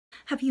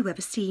Have you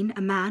ever seen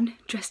a man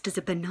dressed as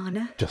a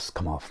banana? Just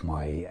come off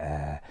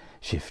my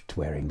shift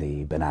wearing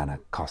the banana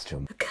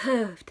costume. A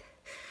curved,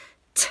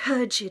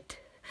 turgid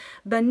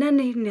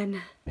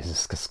banana.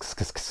 Mrs.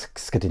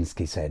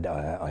 Skadinsky said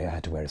I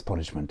had to wear as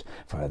punishment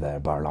for the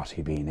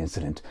Barlotti Bean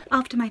incident.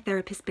 After my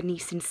therapist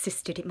Bernice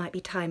insisted it might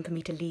be time for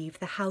me to leave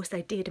the house,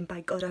 I did, and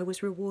by God I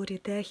was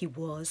rewarded. There he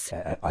was.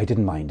 I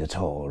didn't mind at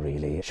all,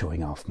 really,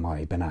 showing off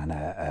my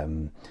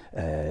banana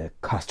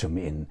costume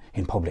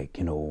in public,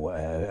 you know,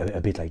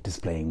 a bit like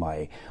displaying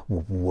my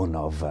one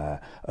of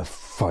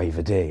 5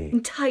 a day.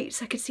 In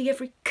tights I could see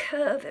every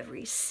curve,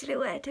 every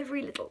silhouette,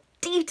 every little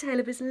detail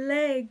of his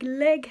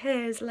leg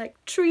hairs like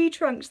tree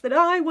trunks that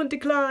I want to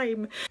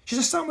climb. She's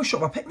a sandwich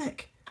shop, a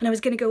picnic. And I was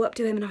going to go up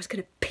to him and I was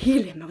going to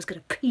peel him. I was going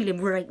to peel him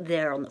right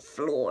there on the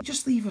floor.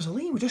 Just leave us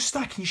alone, we're just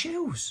stacking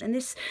shelves. And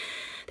this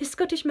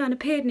Scottish man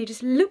appeared and he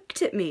just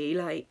looked at me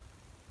like...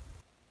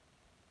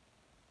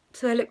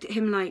 So I looked at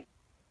him like...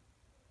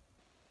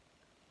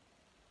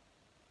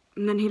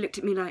 And then he looked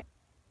at me like...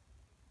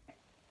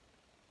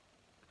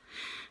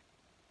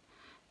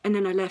 And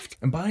then I left.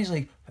 And Barry's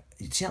like,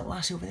 see that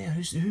lassie over there?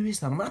 Who is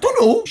that? I'm like, I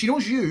don't know. She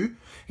knows you.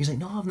 He's like,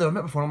 no, I've never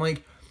met before. I'm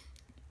like,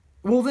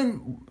 well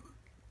then,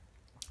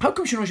 how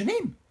come she knows your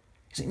name?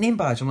 He's like, name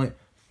badge. I'm like,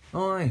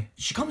 oh, aye.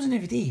 She comes in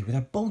every day with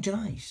her bulging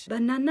eyes.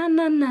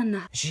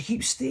 Banana. She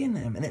keeps staring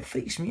at him and it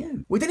freaks me out.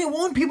 We didn't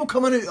want people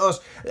coming out at us,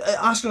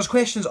 asking us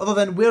questions other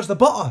than, where's the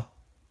butter?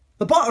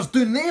 The butter's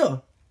down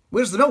there.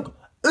 Where's the milk?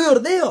 Over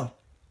there.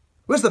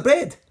 Where's the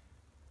bread?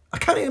 I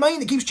can't read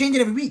mind, it keeps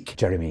changing every week.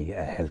 Jeremy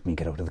helped me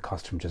get out of the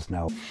costume just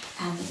now.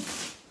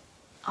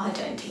 I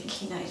don't think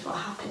he knows what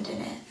happened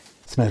in it.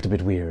 Smelled a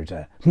bit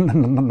weird.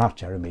 Not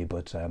Jeremy,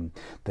 but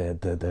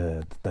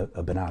the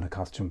banana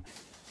costume.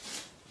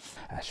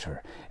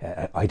 Sure,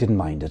 I didn't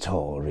mind at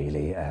all,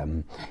 really.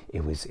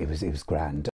 It was grand.